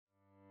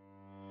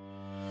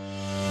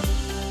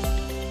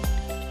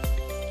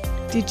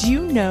Did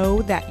you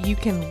know that you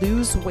can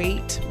lose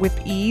weight with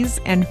ease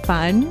and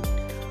fun?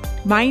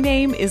 My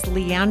name is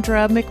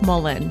Leandra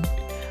McMullen.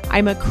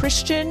 I'm a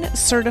Christian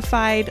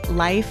certified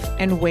life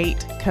and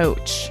weight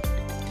coach.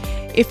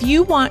 If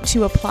you want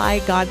to apply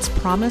God's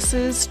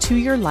promises to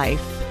your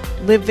life,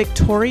 live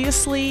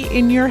victoriously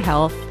in your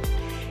health,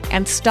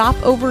 and stop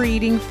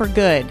overeating for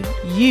good,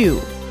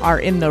 you are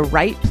in the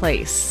right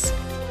place.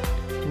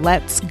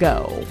 Let's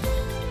go.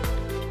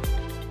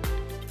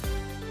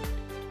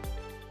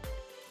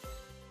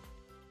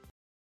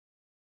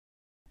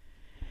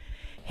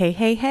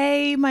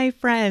 Hey, my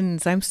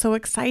friends. I'm so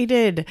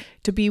excited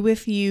to be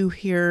with you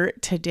here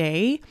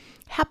today.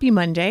 Happy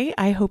Monday.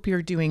 I hope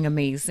you're doing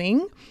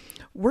amazing.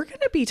 We're going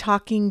to be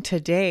talking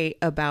today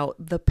about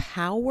the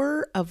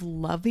power of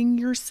loving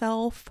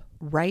yourself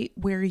right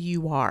where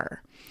you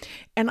are.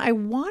 And I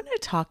want to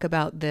talk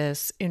about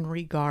this in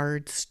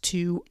regards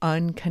to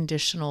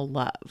unconditional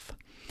love.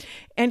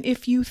 And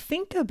if you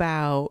think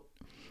about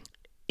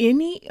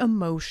any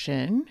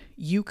emotion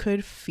you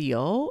could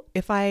feel,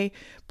 if I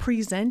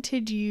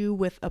presented you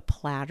with a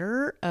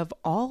platter of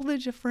all the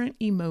different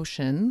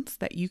emotions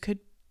that you could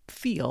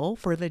feel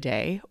for the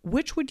day,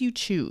 which would you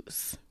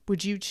choose?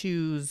 Would you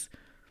choose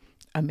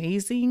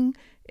amazing,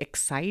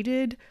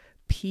 excited,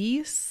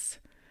 peace?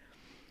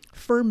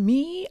 For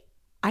me,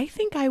 I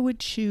think I would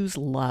choose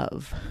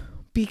love,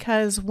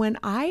 because when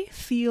I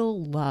feel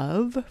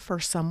love for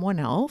someone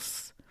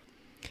else,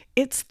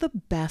 it's the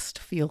best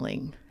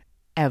feeling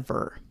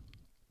ever.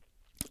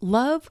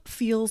 Love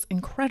feels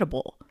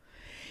incredible,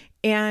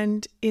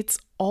 and it's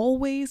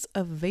always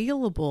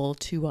available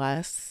to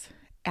us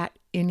at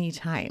any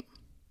time.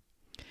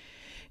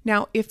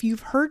 Now, if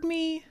you've heard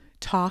me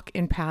talk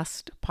in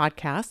past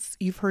podcasts,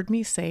 you've heard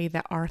me say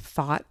that our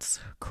thoughts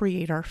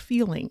create our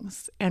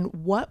feelings, and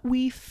what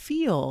we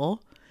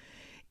feel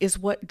is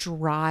what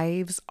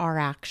drives our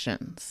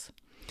actions.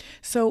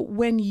 So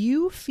when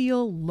you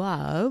feel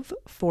love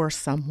for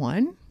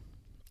someone,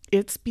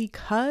 it's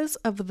because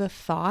of the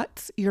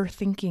thoughts you're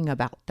thinking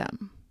about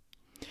them.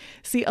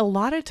 See, a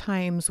lot of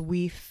times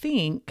we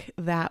think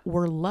that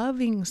we're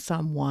loving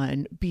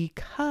someone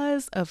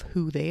because of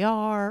who they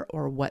are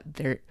or what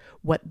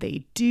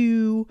they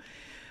do,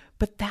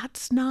 but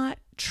that's not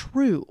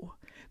true.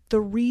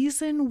 The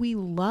reason we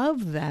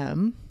love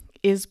them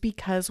is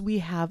because we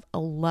have a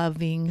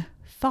loving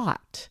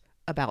thought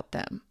about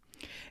them.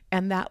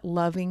 And that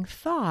loving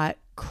thought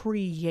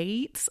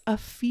creates a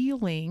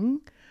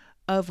feeling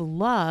of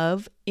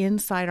love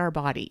inside our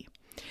body.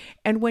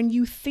 And when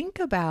you think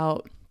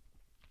about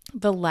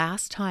the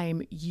last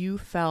time you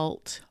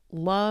felt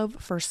love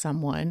for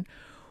someone,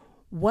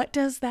 what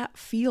does that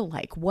feel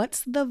like?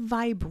 What's the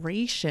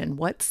vibration?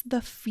 What's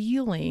the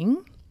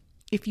feeling?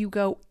 If you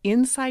go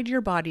inside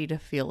your body to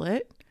feel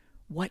it,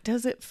 what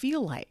does it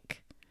feel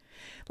like?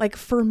 Like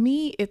for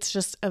me, it's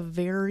just a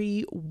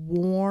very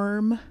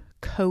warm,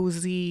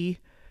 cozy,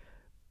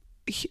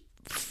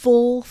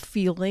 full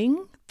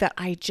feeling that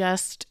I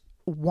just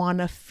want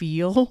to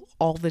feel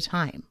all the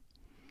time.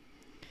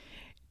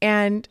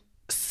 And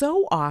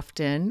so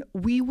often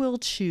we will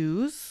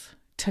choose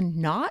to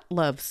not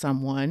love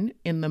someone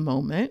in the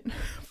moment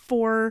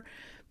for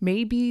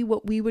maybe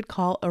what we would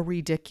call a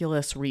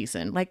ridiculous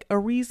reason, like a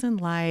reason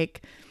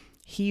like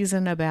he's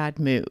in a bad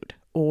mood,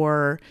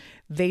 or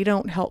they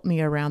don't help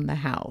me around the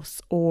house,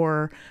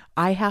 or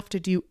I have to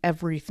do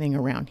everything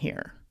around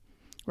here.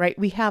 Right?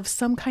 We have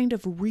some kind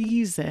of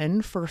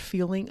reason for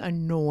feeling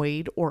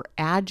annoyed or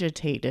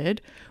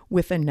agitated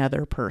with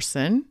another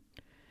person,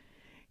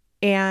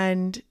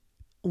 and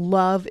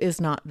love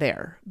is not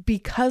there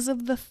because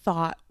of the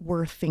thought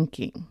we're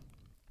thinking.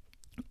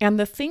 And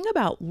the thing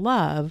about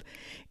love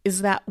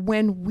is that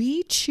when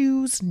we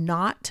choose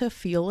not to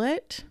feel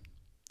it,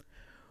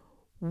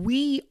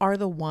 we are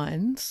the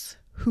ones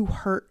who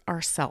hurt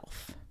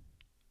ourselves.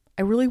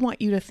 I really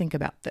want you to think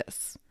about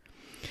this.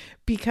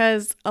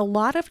 Because a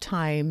lot of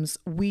times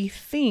we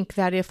think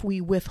that if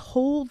we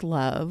withhold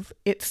love,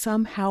 it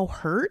somehow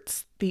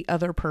hurts the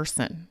other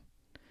person,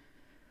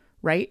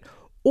 right?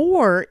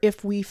 Or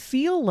if we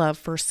feel love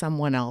for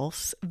someone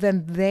else,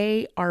 then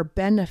they are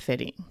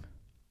benefiting.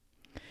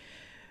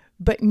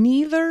 But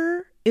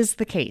neither is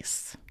the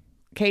case.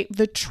 Okay,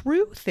 the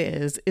truth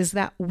is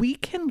that we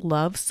can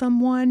love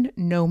someone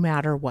no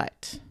matter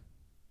what.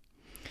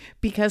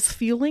 Because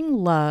feeling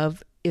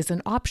love is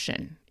an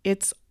option.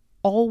 It's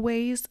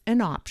always an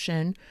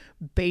option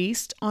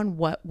based on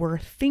what we're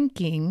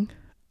thinking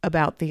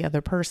about the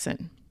other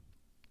person.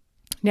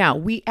 Now,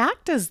 we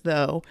act as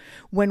though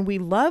when we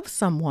love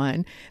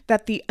someone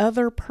that the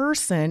other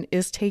person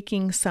is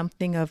taking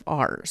something of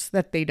ours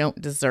that they don't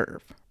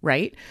deserve,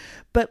 right?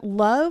 But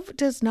love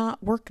does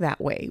not work that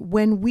way.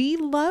 When we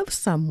love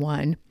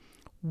someone,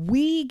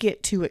 we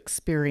get to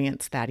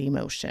experience that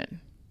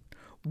emotion.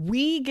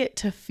 We get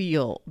to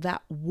feel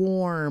that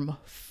warm,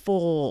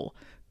 full,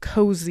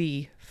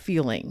 cozy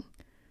feeling.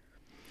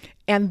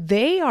 And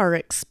they are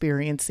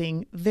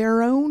experiencing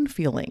their own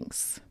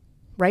feelings.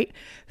 right?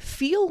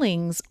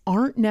 Feelings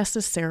aren't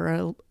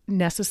necessarily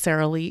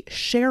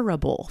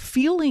shareable.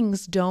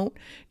 Feelings don't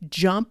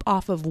jump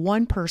off of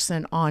one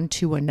person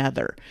onto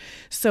another.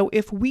 So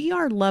if we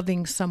are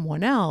loving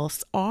someone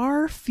else,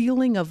 our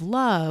feeling of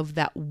love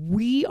that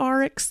we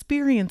are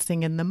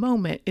experiencing in the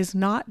moment is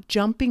not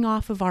jumping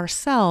off of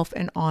ourselves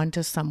and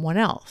onto someone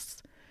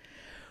else.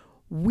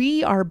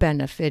 We are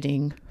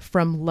benefiting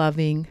from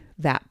loving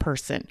that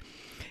person.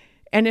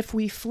 And if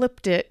we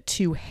flipped it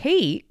to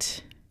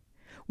hate,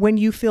 when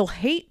you feel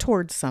hate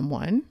towards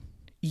someone,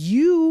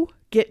 you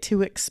get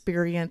to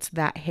experience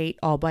that hate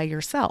all by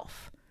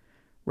yourself,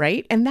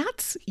 right? And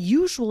that's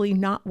usually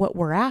not what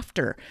we're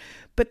after,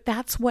 but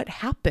that's what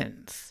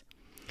happens.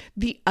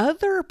 The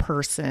other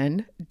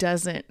person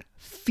doesn't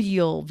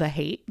feel the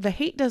hate. The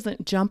hate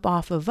doesn't jump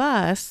off of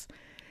us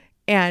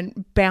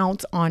and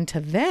bounce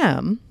onto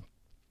them.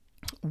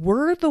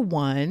 We're the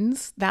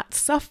ones that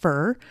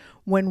suffer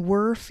when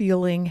we're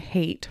feeling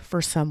hate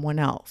for someone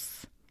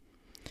else.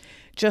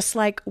 Just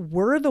like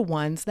we're the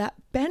ones that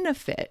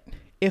benefit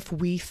if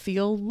we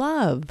feel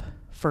love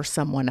for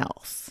someone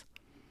else.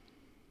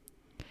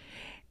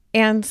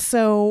 And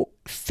so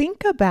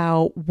think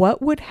about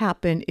what would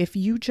happen if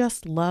you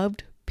just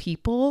loved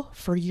people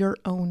for your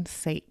own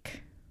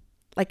sake.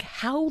 Like,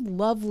 how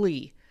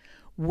lovely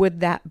would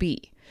that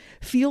be?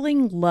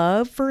 Feeling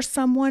love for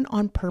someone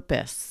on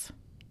purpose,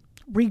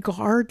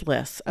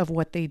 regardless of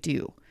what they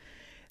do.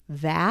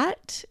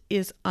 That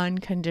is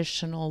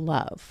unconditional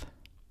love.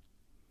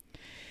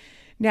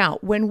 Now,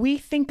 when we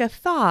think a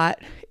thought,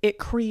 it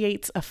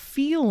creates a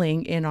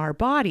feeling in our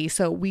body.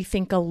 So we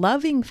think a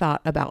loving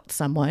thought about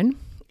someone,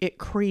 it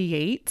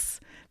creates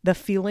the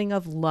feeling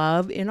of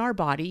love in our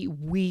body.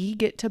 We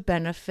get to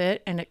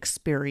benefit and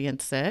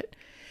experience it.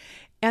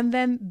 And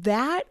then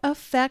that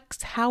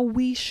affects how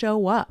we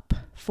show up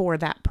for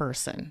that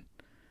person,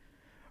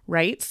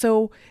 right?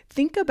 So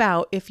think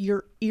about if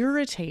you're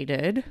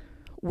irritated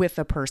with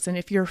a person,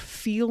 if you're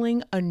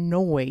feeling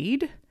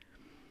annoyed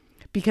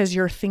because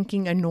you're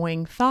thinking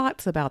annoying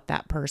thoughts about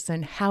that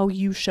person, how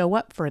you show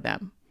up for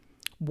them.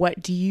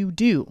 What do you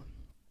do?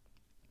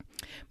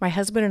 My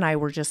husband and I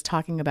were just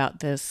talking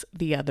about this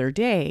the other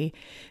day,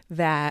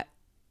 that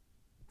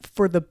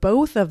for the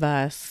both of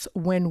us,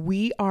 when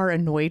we are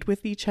annoyed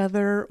with each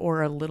other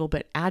or a little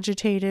bit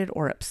agitated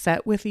or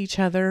upset with each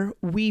other,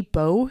 we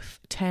both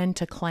tend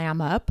to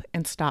clam up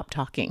and stop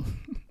talking.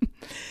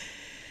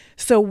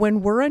 So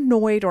when we're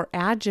annoyed or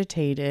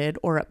agitated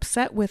or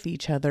upset with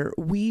each other,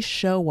 we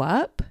show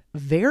up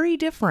very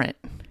different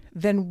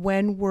than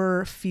when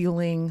we're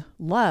feeling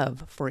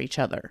love for each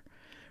other,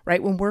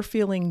 right? When we're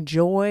feeling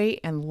joy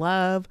and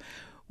love,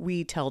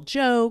 we tell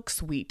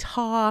jokes, we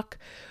talk,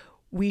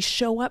 we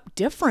show up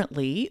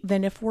differently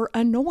than if we're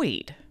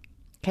annoyed.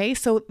 Okay,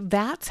 so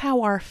that's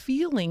how our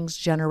feelings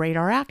generate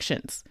our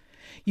actions.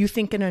 You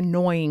think an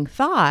annoying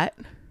thought,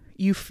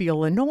 you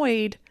feel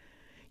annoyed,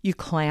 you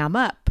clam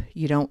up,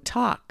 you don't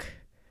talk,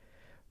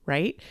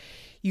 right?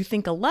 You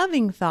think a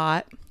loving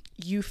thought,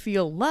 you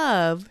feel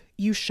love,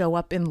 you show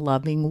up in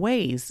loving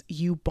ways.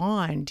 You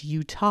bond,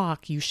 you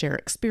talk, you share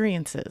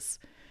experiences.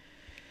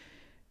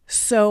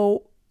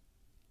 So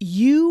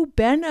you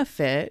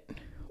benefit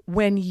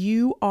when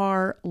you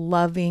are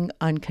loving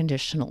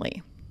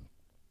unconditionally.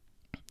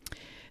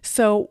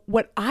 So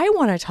what I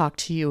want to talk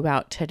to you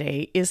about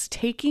today is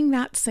taking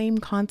that same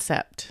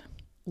concept,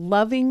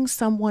 loving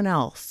someone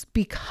else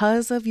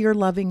because of your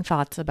loving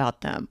thoughts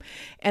about them,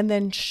 and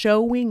then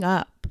showing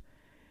up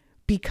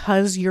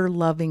because you're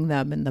loving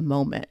them in the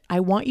moment. I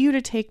want you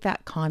to take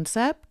that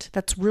concept.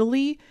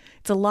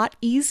 It's a lot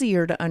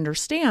easier to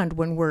understand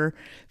when we're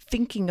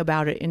thinking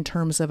about it in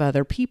terms of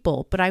other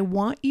people, but I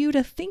want you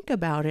to think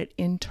about it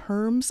in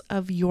terms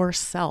of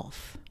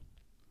yourself.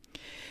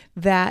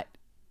 That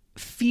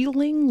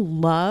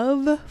feeling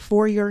love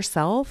for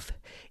yourself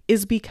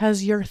is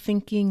because you're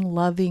thinking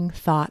loving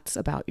thoughts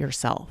about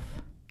yourself.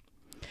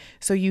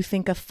 So you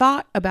think a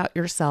thought about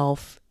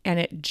yourself and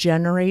it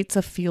generates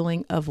a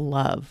feeling of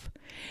love.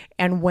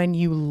 And when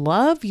you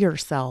love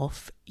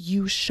yourself,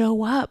 you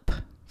show up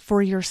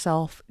for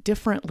yourself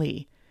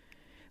differently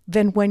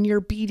than when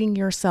you're beating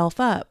yourself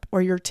up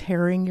or you're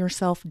tearing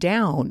yourself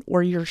down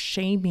or you're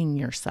shaming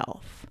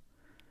yourself.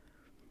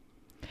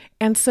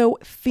 And so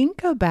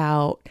think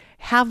about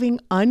having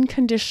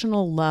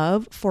unconditional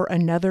love for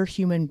another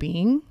human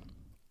being,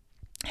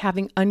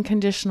 having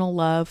unconditional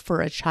love for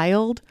a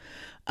child,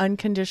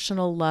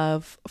 unconditional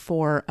love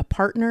for a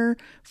partner,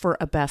 for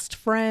a best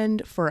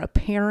friend, for a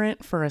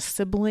parent, for a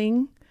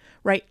sibling,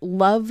 right?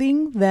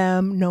 Loving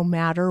them no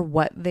matter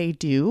what they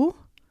do.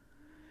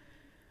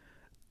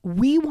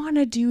 We want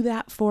to do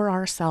that for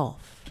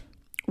ourselves.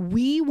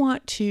 We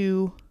want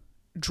to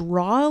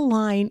draw a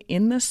line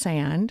in the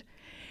sand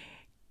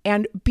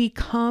and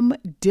become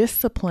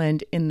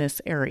disciplined in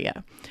this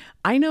area.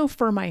 I know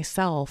for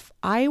myself,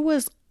 I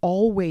was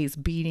always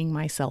beating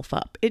myself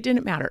up. It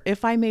didn't matter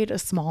if I made a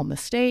small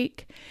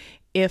mistake,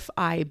 if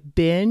I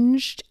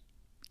binged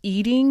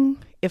eating,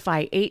 if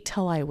I ate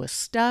till I was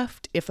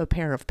stuffed, if a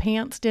pair of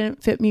pants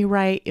didn't fit me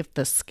right, if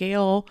the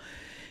scale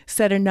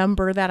set a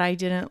number that I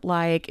didn't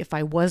like, if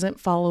I wasn't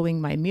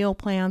following my meal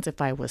plans,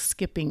 if I was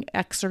skipping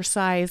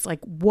exercise,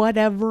 like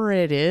whatever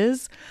it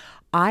is,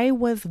 I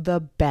was the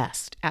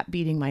best at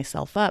beating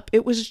myself up.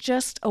 It was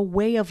just a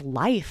way of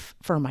life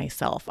for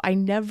myself. I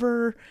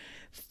never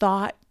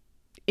thought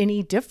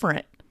any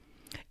different.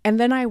 And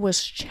then I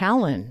was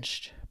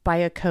challenged by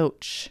a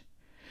coach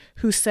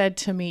who said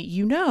to me,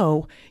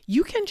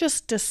 you can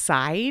just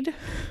decide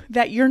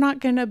that you're not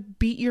going to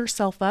beat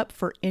yourself up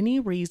for any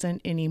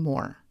reason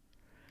anymore.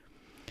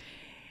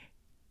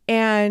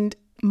 And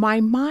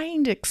my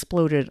mind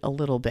exploded a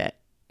little bit.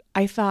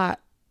 I thought,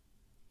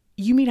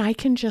 you mean I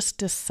can just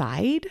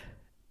decide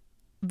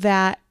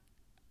that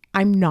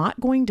I'm not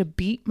going to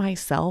beat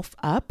myself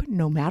up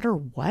no matter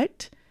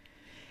what?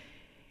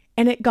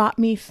 And it got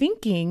me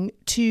thinking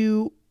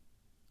to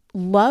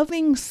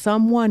loving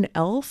someone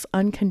else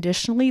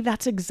unconditionally.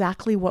 That's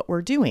exactly what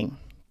we're doing.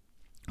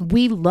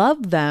 We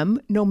love them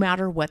no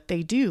matter what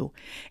they do.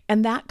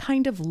 And that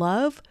kind of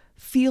love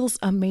feels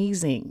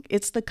amazing.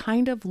 It's the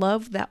kind of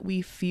love that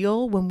we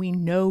feel when we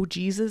know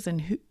Jesus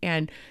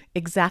and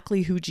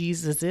exactly who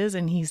Jesus is,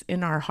 and he's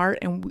in our heart,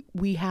 and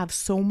we have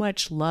so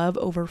much love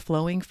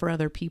overflowing for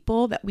other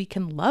people that we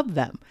can love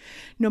them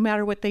no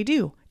matter what they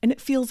do. And it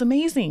feels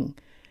amazing.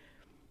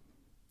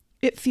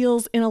 It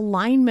feels in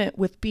alignment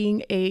with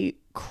being a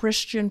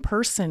Christian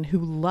person who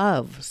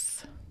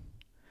loves.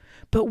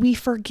 But we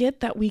forget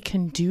that we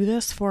can do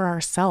this for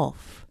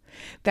ourselves,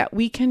 that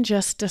we can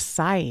just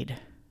decide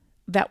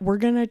that we're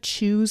going to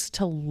choose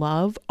to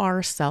love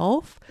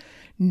ourselves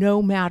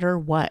no matter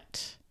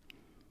what.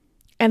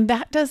 And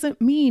that doesn't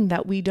mean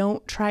that we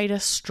don't try to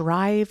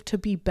strive to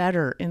be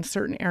better in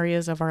certain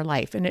areas of our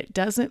life. And it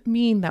doesn't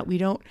mean that we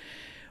don't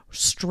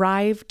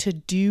strive to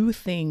do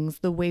things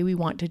the way we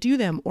want to do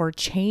them or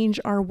change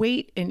our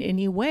weight in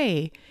any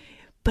way.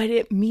 But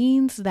it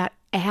means that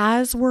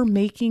as we're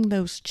making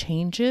those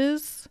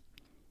changes,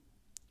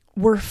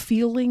 we're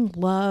feeling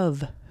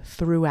love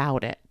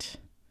throughout it.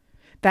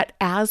 That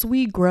as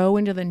we grow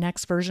into the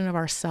next version of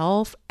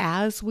ourselves,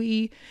 as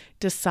we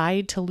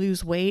decide to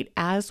lose weight,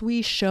 as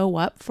we show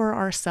up for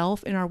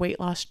ourselves in our weight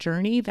loss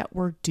journey, that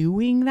we're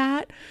doing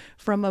that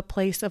from a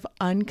place of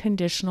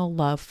unconditional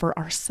love for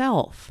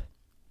ourselves.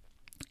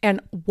 And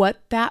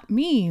what that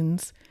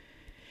means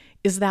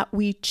is that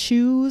we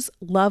choose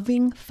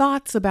loving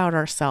thoughts about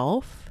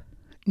ourselves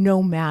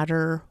no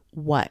matter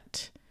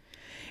what.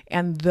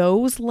 And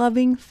those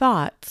loving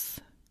thoughts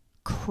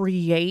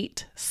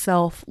create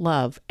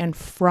self-love. And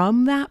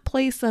from that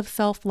place of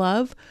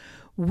self-love,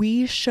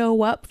 we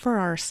show up for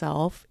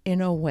ourselves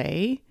in a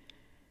way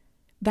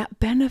that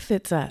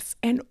benefits us,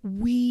 and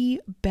we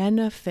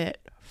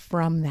benefit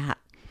from that.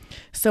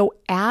 So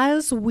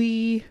as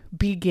we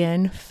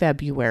begin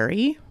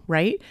February,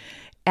 right,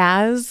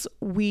 as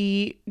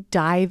we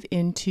dive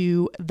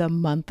into the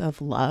month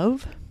of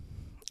love,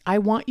 I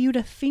want you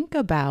to think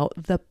about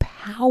the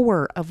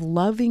power of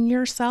loving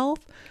yourself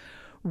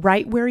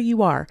right where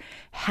you are.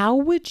 How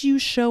would you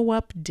show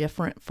up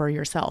different for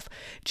yourself?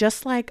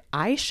 Just like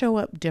I show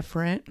up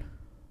different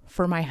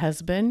for my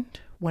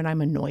husband when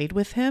I'm annoyed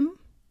with him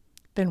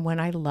than when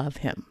I love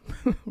him,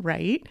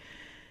 right?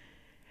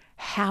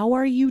 How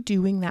are you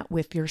doing that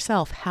with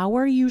yourself? How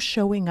are you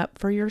showing up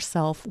for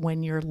yourself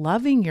when you're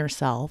loving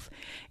yourself?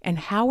 And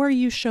how are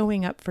you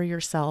showing up for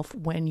yourself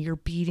when you're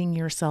beating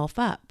yourself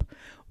up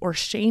or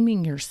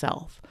shaming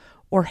yourself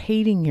or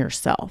hating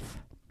yourself?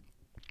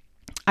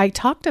 I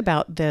talked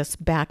about this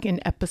back in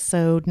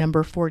episode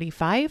number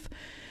 45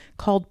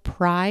 called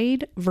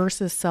Pride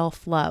versus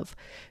Self-Love.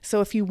 So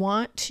if you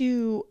want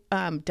to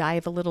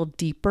dive a little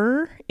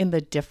deeper in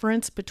the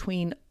difference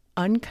between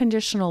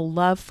unconditional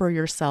love for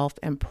yourself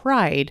and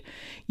pride,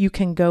 you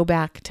can go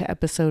back to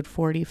episode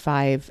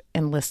 45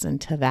 and listen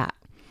to that.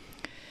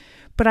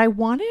 But I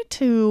wanted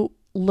to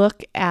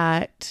look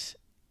at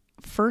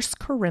 1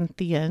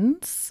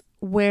 Corinthians,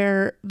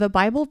 where the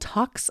Bible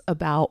talks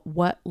about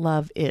what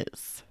love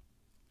is.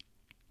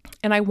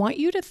 And I want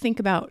you to think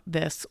about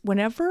this.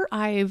 Whenever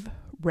I've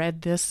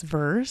read this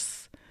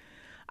verse,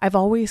 I've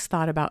always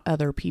thought about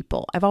other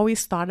people. I've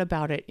always thought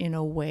about it in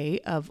a way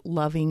of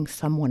loving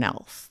someone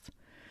else.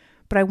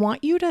 But I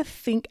want you to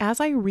think, as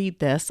I read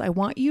this, I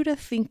want you to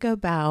think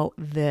about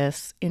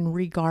this in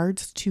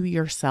regards to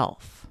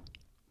yourself.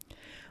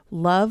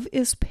 Love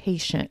is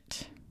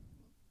patient.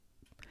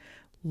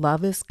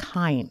 Love is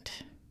kind.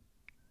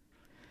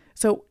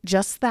 So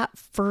just that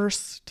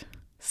first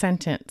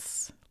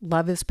sentence,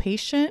 love is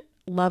patient,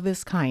 love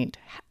is kind.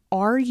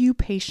 Are you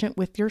patient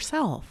with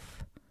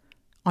yourself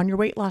on your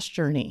weight loss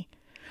journey?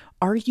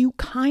 Are you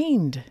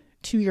kind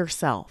to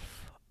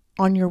yourself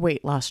on your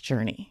weight loss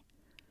journey?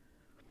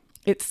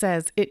 It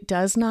says, it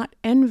does not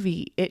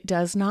envy, it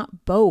does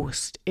not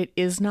boast, it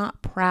is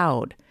not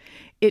proud,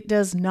 it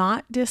does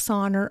not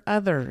dishonor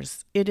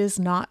others, it is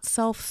not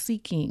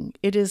self-seeking,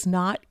 it is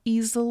not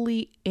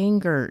easily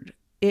angered,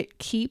 it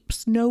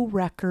keeps no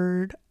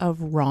record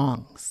of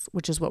wrongs,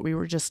 which is what we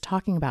were just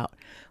talking about,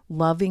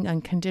 loving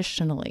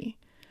unconditionally.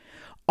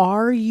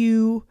 Are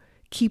you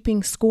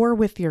keeping score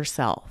with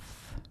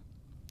yourself?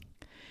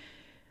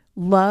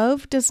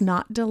 Love does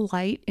not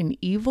delight in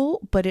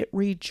evil, but it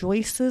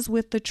rejoices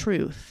with the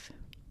truth.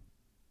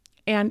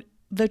 And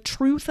the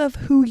truth of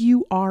who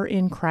you are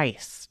in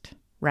Christ,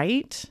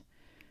 right?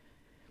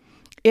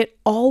 It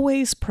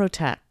always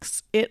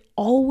protects, it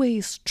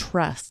always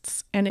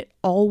trusts, and it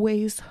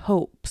always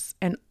hopes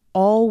and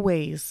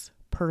always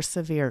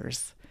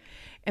perseveres.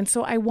 And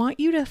so I want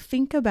you to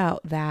think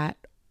about that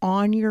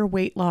on your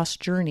weight loss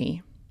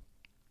journey.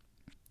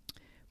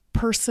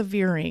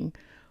 Persevering,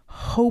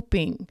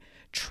 hoping,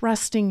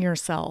 trusting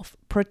yourself,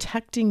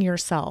 protecting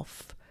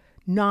yourself,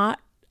 not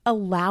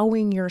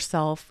allowing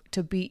yourself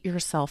to beat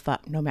yourself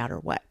up no matter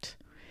what.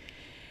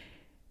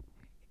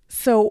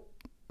 So,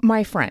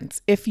 my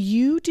friends, if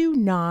you do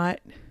not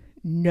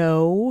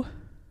know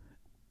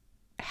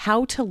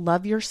how to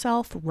love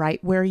yourself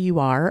right where you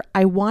are,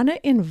 I want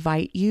to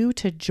invite you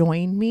to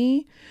join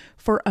me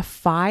for a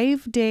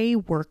 5-day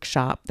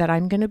workshop that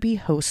I'm going to be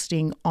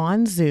hosting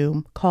on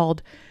Zoom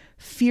called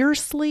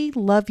Fiercely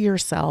Love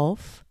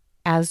Yourself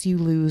as You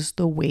Lose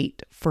the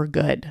Weight for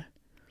Good.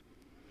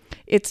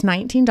 It's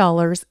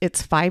 $19.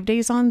 It's 5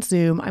 days on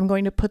Zoom. I'm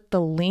going to put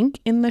the link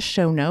in the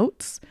show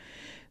notes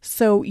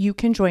so you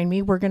can join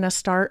me. We're going to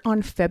start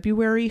on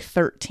February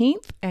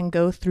 13th and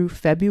go through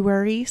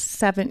February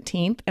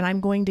 17th. And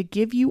I'm going to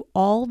give you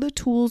all the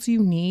tools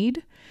you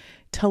need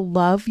to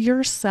love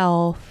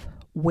yourself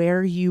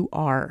where you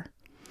are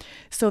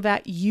so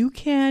that you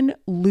can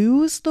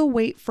lose the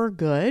weight for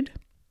good.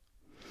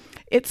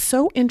 It's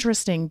so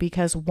interesting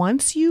because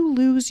once you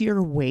lose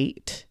your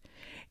weight,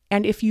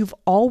 and if you've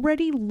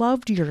already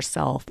loved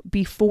yourself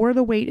before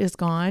the weight is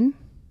gone,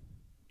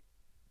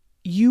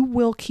 you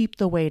will keep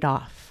the weight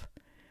off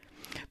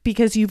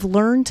because you've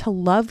learned to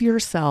love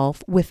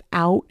yourself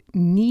without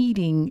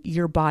needing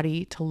your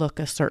body to look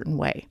a certain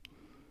way.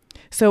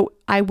 So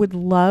I would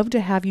love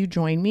to have you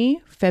join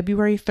me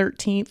February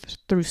 13th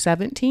through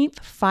 17th,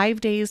 5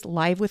 days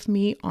live with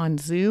me on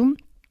Zoom.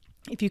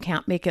 If you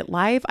can't make it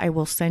live, I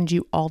will send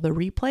you all the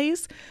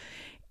replays,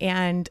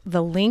 and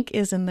the link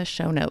is in the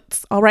show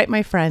notes. All right,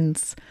 my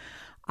friends,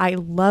 I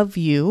love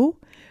you.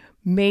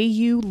 May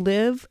you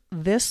live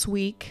this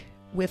week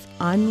with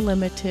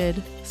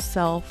unlimited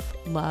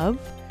self-love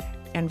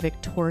and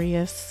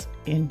victorious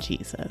in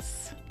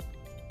Jesus.